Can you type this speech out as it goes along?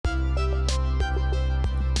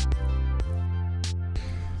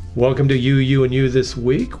Welcome to You and You This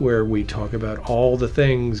Week, where we talk about all the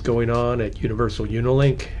things going on at Universal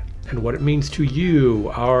Unilink and what it means to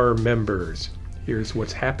you, our members. Here's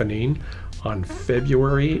what's happening on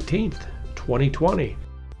February 18th, 2020.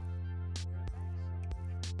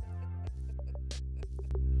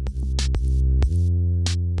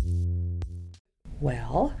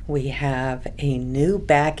 Well, we have a new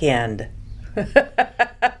back end.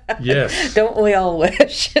 Yes. Don't we all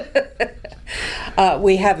wish?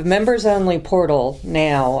 We have a members-only portal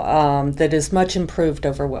now that is much improved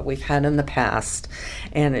over what we've had in the past,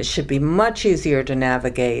 and it should be much easier to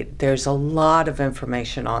navigate. There's a lot of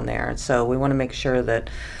information on there, so we want to make sure that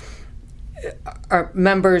our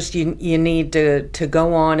members, you need to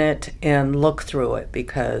go on it and look through it,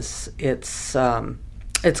 because it's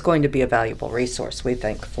going to be a valuable resource, we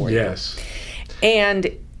think, for you. Yes. And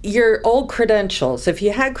your old credentials, if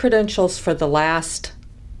you had credentials for the last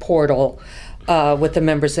portal with the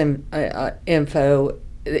members info,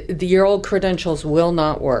 your old credentials will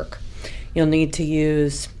not work. You'll need to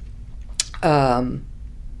use the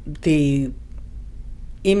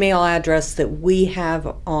email address that we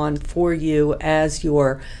have on for you as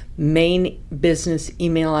your main business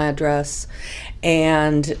email address,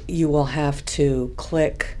 and you will have to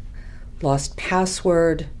click lost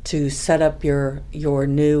password to set up your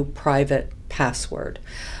new private password.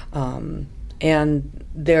 And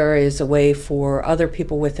there is a way for other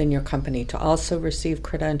people within your company to also receive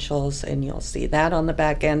credentials, and you'll see that on the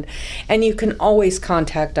back end. And you can always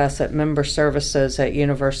contact us at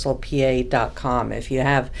memberservices@universalpa.com if you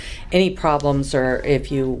have any problems or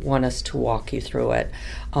if you want us to walk you through it.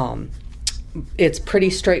 It's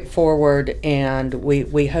pretty straightforward, and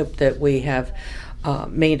we hope that we have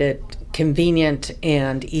made it convenient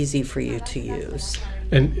and easy for you to use.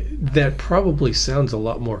 And that probably sounds a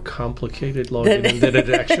lot more complicated login than it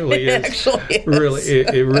actually is. It actually is.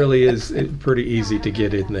 It really is pretty easy to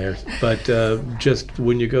get in there. But just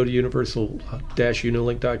when you go to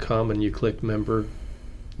universal-unilink.com and you click member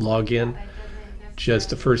login, just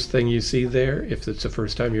the first thing you see there, if it's the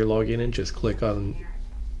first time you're logging in, just click on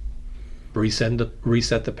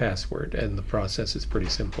reset the password, and the process is pretty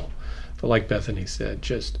simple. But like Bethany said,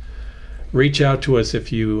 just reach out to us if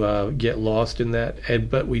you get lost in that.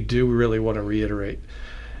 But we do really want to reiterate,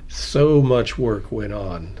 so much work went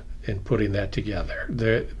on in putting that together.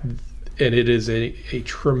 And it is a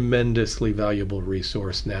tremendously valuable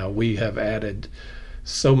resource now. We have added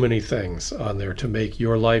so many things on there to make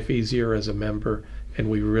your life easier as a member, and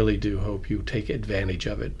we really do hope you take advantage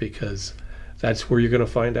of it, because that's where you're going to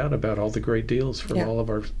find out about all the great deals from all of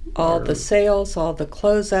our the sales, all the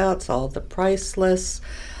closeouts, all the price lists,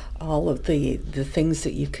 all of the things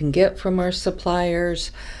that you can get from our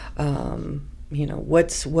suppliers,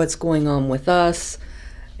 what's going on with us,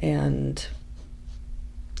 and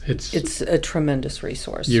it's a tremendous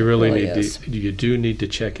resource. You you do need to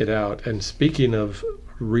check it out. And speaking of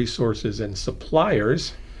resources and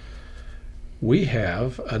suppliers, we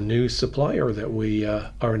have a new supplier that we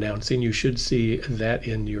are announcing. You should see that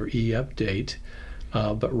in your e-update.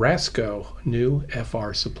 But Rasco, new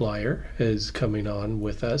FR supplier, is coming on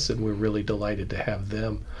with us, and we're really delighted to have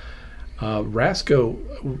them. Rasco,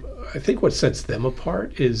 I think what sets them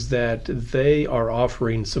apart is that they are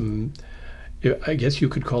offering some, I guess you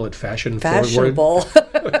could call it fashionable FR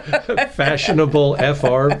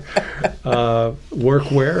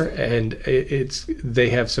workwear, and they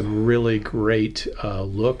have some really great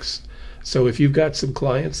looks. So if you've got some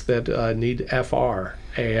clients that need FR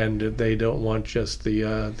and they don't want just the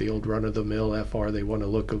old run-of-the-mill FR, they want to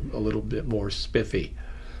look a little bit more spiffy.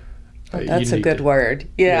 That's a good word.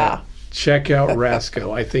 Yeah. Check out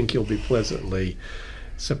Rasco. I think you'll be pleasantly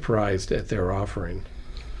surprised at their offering.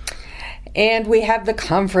 And we have the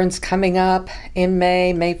conference coming up in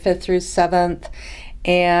May 5th through 7th.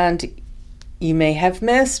 And you may have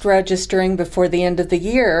missed registering before the end of the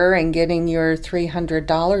year and getting your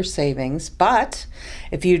 $300 savings. But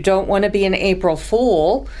if you don't want to be an April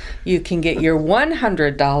Fool, you can get your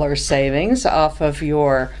 $100 savings off of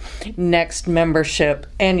your next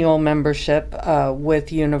annual membership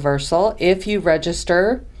with Universal if you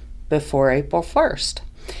register before April 1st.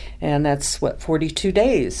 And that's 42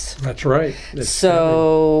 days. That's right.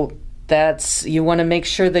 So you want to make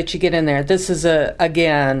sure that you get in there. This is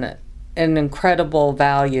again an incredible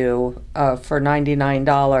value for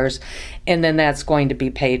 $99, and then that's going to be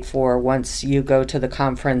paid for once you go to the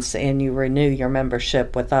conference and you renew your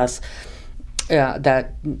membership with us.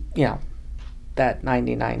 That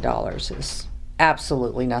 $99 is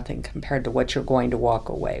absolutely nothing compared to what you're going to walk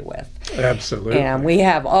away with. Absolutely. And we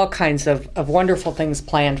have all kinds of wonderful things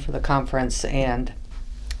planned for the conference, and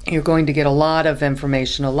You're going to get a lot of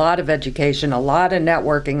information, a lot of education, a lot of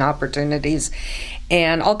networking opportunities,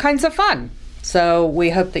 and all kinds of fun. So we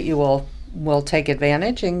hope that you will take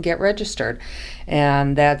advantage and get registered.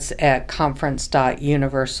 And that's at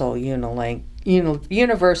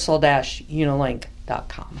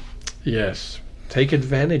universal-unilink.com. Yes, take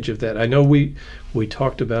advantage of that. I know we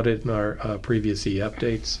talked about it in our previous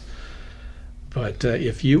e-updates, but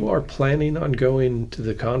if you are planning on going to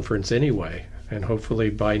the conference anyway, and hopefully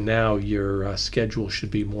by now your schedule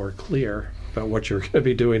should be more clear about what you're going to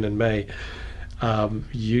be doing in May,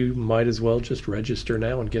 you might as well just register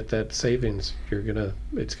now and get that savings.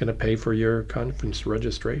 It's gonna pay for your conference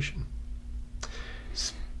registration.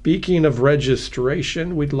 Speaking of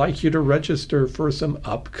registration, we'd like you to register for some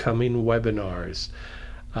upcoming webinars.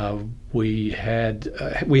 We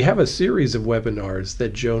have a series of webinars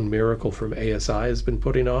that Joan Miracle from ASI has been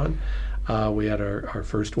putting on. We had our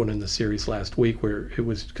first one in the series last week, where it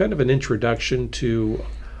was kind of an introduction to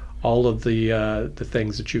all of the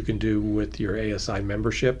things that you can do with your ASI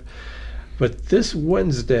membership. But this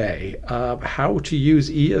Wednesday, how to use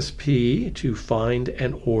ESP to find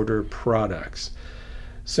and order products.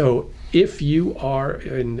 So if you're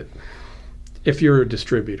a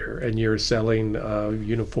distributor and you're selling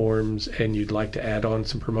uniforms and you'd like to add on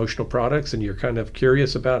some promotional products and you're kind of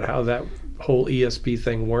curious about how that whole ESP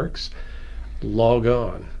thing works, log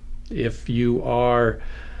on. If you are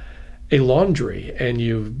a laundry and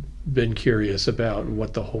you've been curious about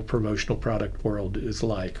what the whole promotional product world is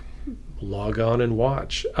like, log on and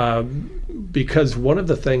watch. Because one of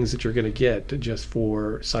the things that you're going to get just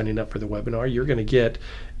for signing up for the webinar, you're going to get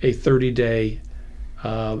a 30-day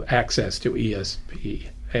access to ESP,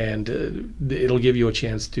 and it'll give you a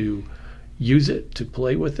chance to use it, to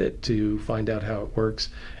play with it, to find out how it works.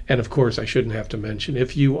 And of course, I shouldn't have to mention,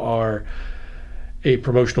 if you are a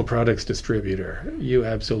promotional products distributor, you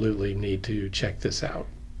absolutely need to check this out.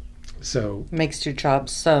 So makes your job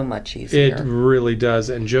so much easier. It really does.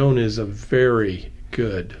 And Joan is a very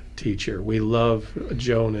good teacher. We love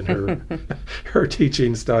Joan and her her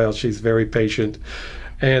teaching style. She's very patient.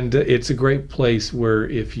 And it's a great place where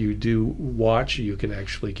if you do watch, you can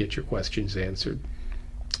actually get your questions answered.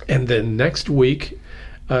 And then next week,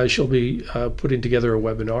 she'll be putting together a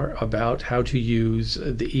webinar about how to use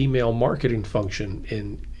the email marketing function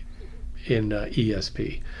in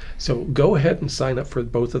ESP. So go ahead and sign up for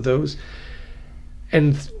both of those.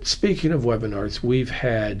 And speaking of webinars, we've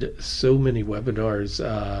had so many webinars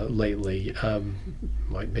lately.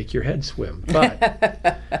 Might make your head swim,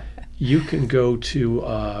 but you can go to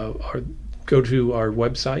our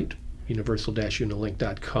website,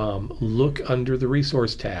 universal-unilink.com, look under the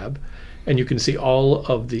resource tab, and you can see all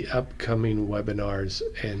of the upcoming webinars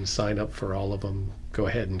and sign up for all of them. Go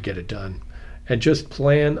ahead and get it done. And just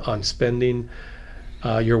plan on spending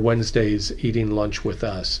your Wednesdays eating lunch with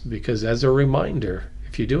us, because as a reminder,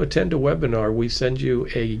 if you do attend a webinar, we send you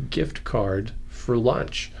a gift card for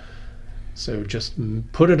lunch. So just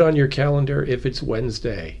put it on your calendar. If it's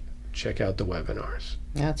Wednesday, check out the webinars.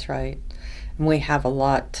 That's right. And we have a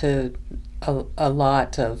lot of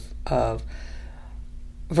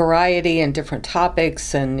variety and different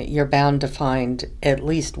topics, and you're bound to find at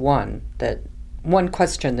least one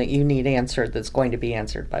question that you need answered that's going to be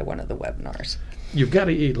answered by one of the webinars. You've got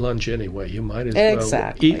to eat lunch anyway. You might as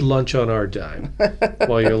well eat lunch on our dime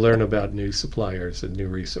while you learn about new suppliers and new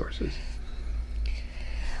resources.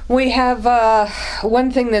 We have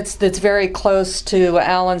one thing that's very close to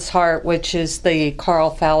Alan's heart, which is the Carl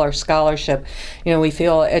Fowler Scholarship. You know, we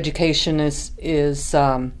feel education is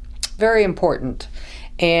very important,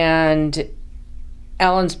 and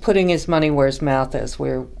Alan's putting his money where his mouth is.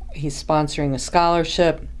 He's sponsoring a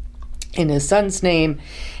scholarship in his son's name,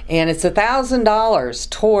 and it's $1,000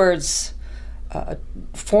 towards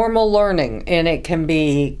formal learning, and it can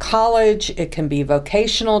be college, it can be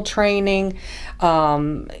vocational training.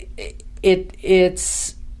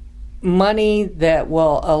 It's money that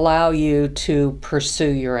will allow you to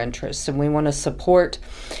pursue your interests, and we want to support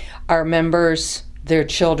our members, their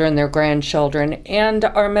children, their grandchildren, and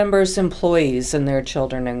our members' employees and their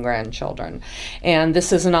children and grandchildren. And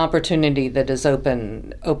this is an opportunity that is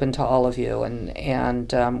open to all of you,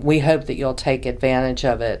 and we hope that you'll take advantage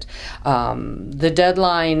of it. The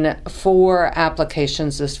deadline for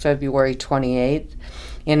applications is February 28th.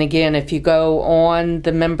 And again, if you go on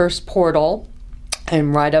the members portal,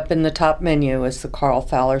 and right up in the top menu is the Carl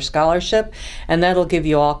Fowler Scholarship, and that'll give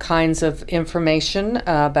you all kinds of information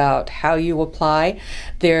about how you apply.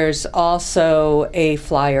 There's also a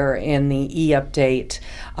flyer in the e-update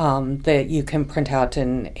that you can print out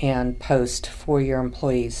and post for your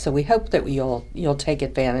employees. So we hope that you'll take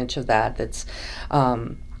advantage of that. It's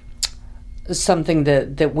something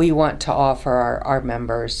that we want to offer our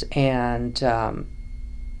members, and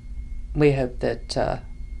we hope that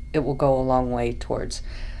it will go a long way towards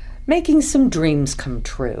making some dreams come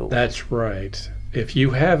true. That's right. If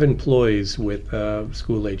you have employees with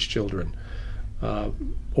school-age children,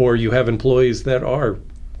 or you have employees that are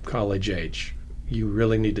college age, you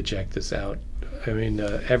really need to check this out. I mean,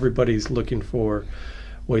 everybody's looking for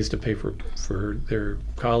ways to pay for their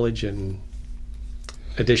college and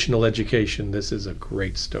additional education. This is a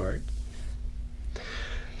great start.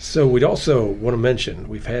 So we'd also want to mention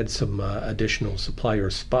we've had some additional supplier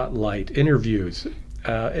spotlight interviews,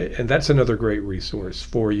 and that's another great resource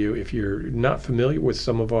for you. If you're not familiar with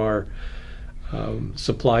some of our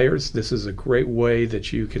suppliers, this is a great way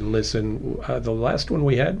that you can listen. The last one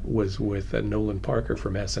we had was with Nolan Parker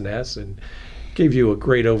from S&S, and gave you a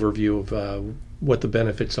great overview of what the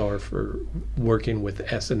benefits are for working with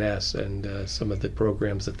S&S and some of the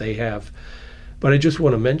programs that they have. But I just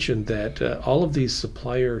want to mention that all of these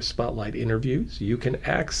supplier spotlight interviews, you can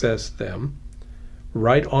access them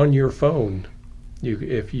right on your phone. You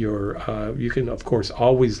can of course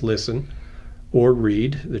always listen or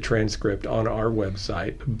read the transcript on our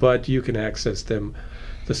website, but you can access them,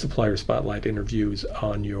 the supplier spotlight interviews,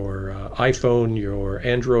 on your iPhone, your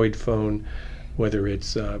Android phone, whether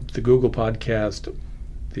it's the Google Podcast,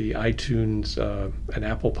 the iTunes, an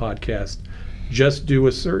Apple Podcast. Just do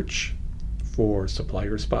a search for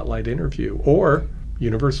Supplier Spotlight Interview or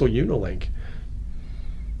Universal Unilink.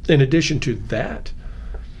 In addition to that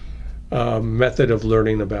method of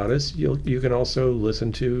learning about us, you can also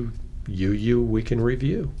listen to We Can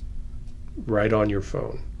Review right on your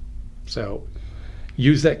phone. So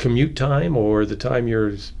use that commute time or the time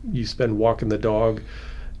you spend walking the dog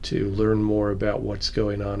to learn more about what's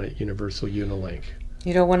going on at Universal Unilink.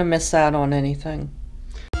 You don't want to miss out on anything.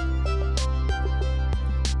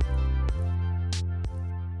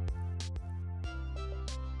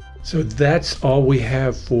 So that's all we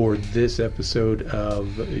have for this episode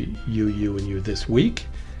of You and You this week.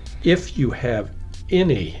 If you have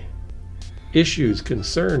any issues,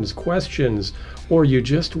 concerns, questions, or you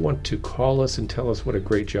just want to call us and tell us what a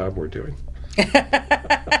great job we're doing,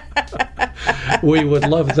 we would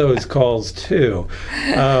love those calls too.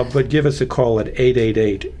 But give us a call at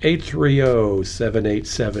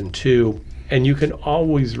 888-830-7872. And you can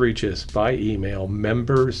always reach us by email,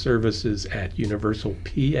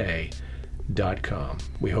 memberservices@universalpa.com.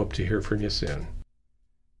 We hope to hear from you soon.